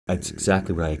That's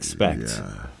exactly what I expect.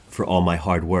 Yeah. For all my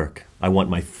hard work. I want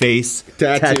my face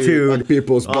Tattooed on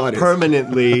people's bodies.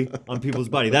 Permanently on people's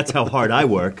body. That's how hard I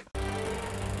work.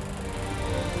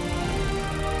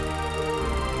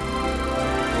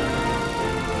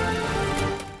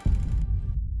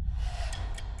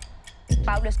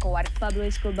 Pablo Escobar. Pablo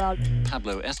Escobar.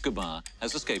 Pablo Escobar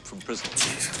has escaped from prison.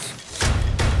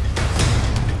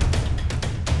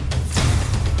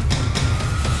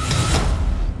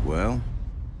 Well,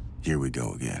 here we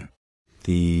go again.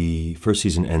 The first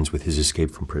season ends with his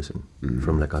escape from prison,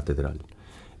 from La Catedral.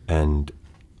 And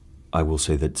I will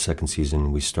say that second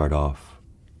season, we start off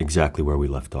exactly where we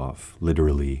left off,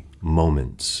 literally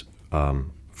moments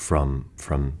from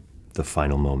the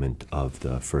final moment of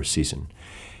the first season.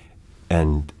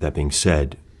 And that being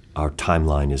said, our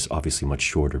timeline is obviously much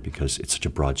shorter because it's such a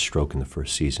broad stroke in the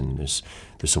first season. There's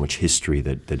so much history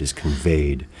that is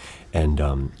conveyed, and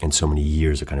so many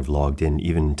years are kind of logged in,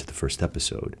 even into the first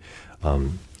episode.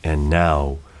 And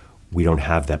now we don't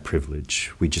have that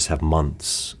privilege. We just have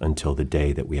months until the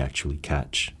day that we actually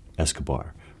catch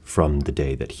Escobar from the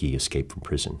day that he escaped from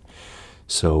prison.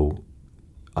 So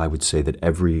I would say that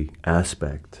every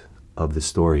aspect of the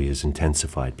story is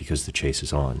intensified because the chase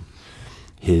is on.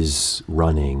 His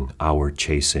running, our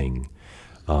chasing,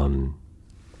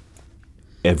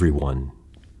 everyone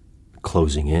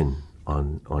closing in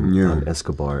on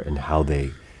Escobar and how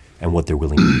they and what they're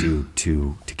willing to do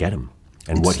to get him,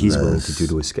 and what he's willing to do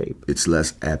to escape. It's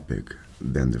less epic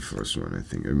than the first one, I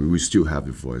think. I mean, we still have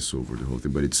the voiceover, the whole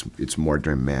thing, but it's more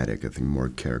dramatic. I think more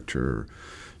character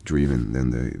driven than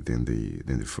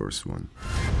the first one.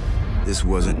 This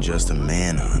wasn't just a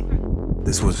manhunt.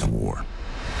 This was a war.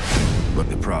 But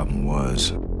the problem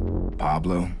was,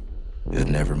 Pablo is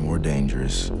never more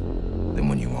dangerous than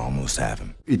when you almost have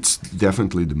him. It's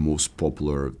definitely the most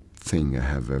popular thing I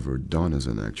have ever done as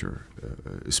an actor,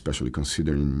 especially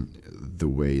considering the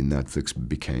way Netflix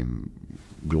became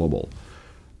global.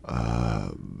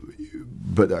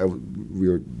 But we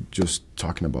are just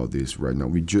talking about this right now.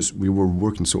 We were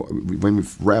working, so when we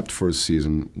wrapped first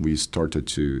season, we started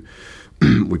to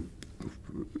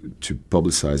to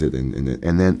publicize it,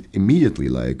 and then immediately,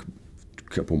 like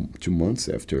 2 months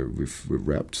after we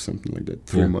wrapped, something like that,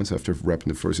 3 months after wrapping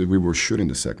the first season, we were shooting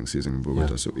the second season in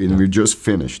Bogota. So we just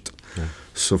finished.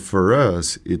 So for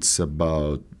us, it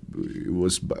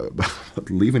was about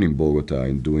living in Bogota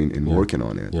and working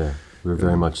on it. Yeah, we were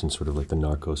very much in sort of like the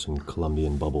Narcos and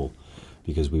Colombian bubble,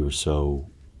 because we were so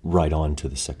right on to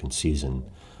the second season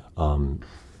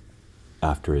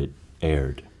after it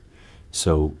aired.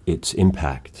 So its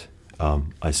impact,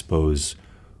 I suppose,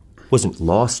 wasn't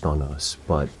lost on us,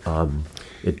 but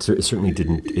it certainly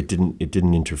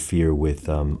didn't interfere with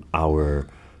our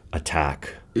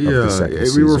attack of the second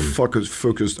season. We were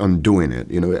focused on doing it,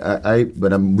 you know.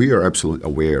 But we are absolutely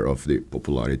aware of the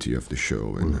popularity of the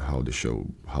show and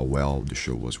how well the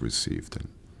show was received. And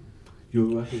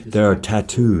there are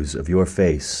tattoos of your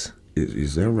face.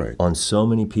 Is that right? On so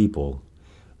many people.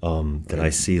 That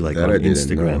I see like on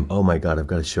Instagram. Oh my God, I've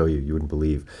got to show you. You wouldn't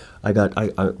believe. I got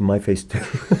my face too.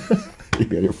 You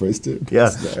got your face too? Yeah.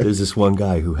 Nice. There's this one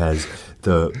guy who has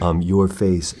the your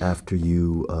face after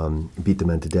you beat the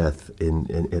man to death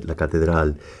at La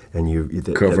Catedral,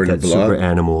 and covered in blood? Super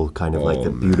animal kind of like the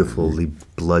beautifully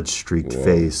blood-streaked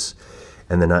face,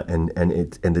 and then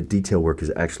and the detail work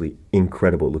is actually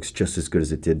incredible. It looks just as good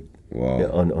as it did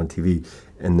on TV.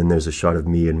 And then there's a shot of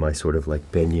me in my sort of like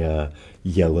peña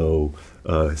yellow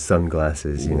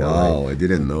sunglasses, you know. Wow, I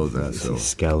didn't know that. So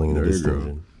scowling in the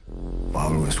distance.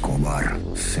 Pablo Escobar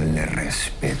se le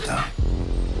respeta.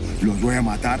 Los voy a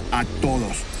matar a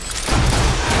todos.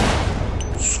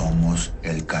 Somos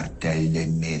el cartel de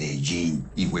Medellín,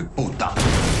 hijueputa.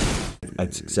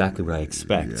 That's exactly what I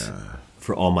expect. Yeah.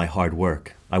 For all my hard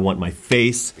work. I want my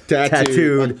face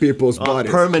tattooed on people's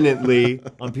bodies. Permanently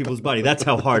on people's body. That's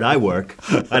how hard I work.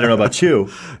 I don't know about you.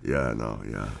 Yeah,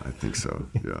 I think so,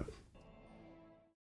 yeah.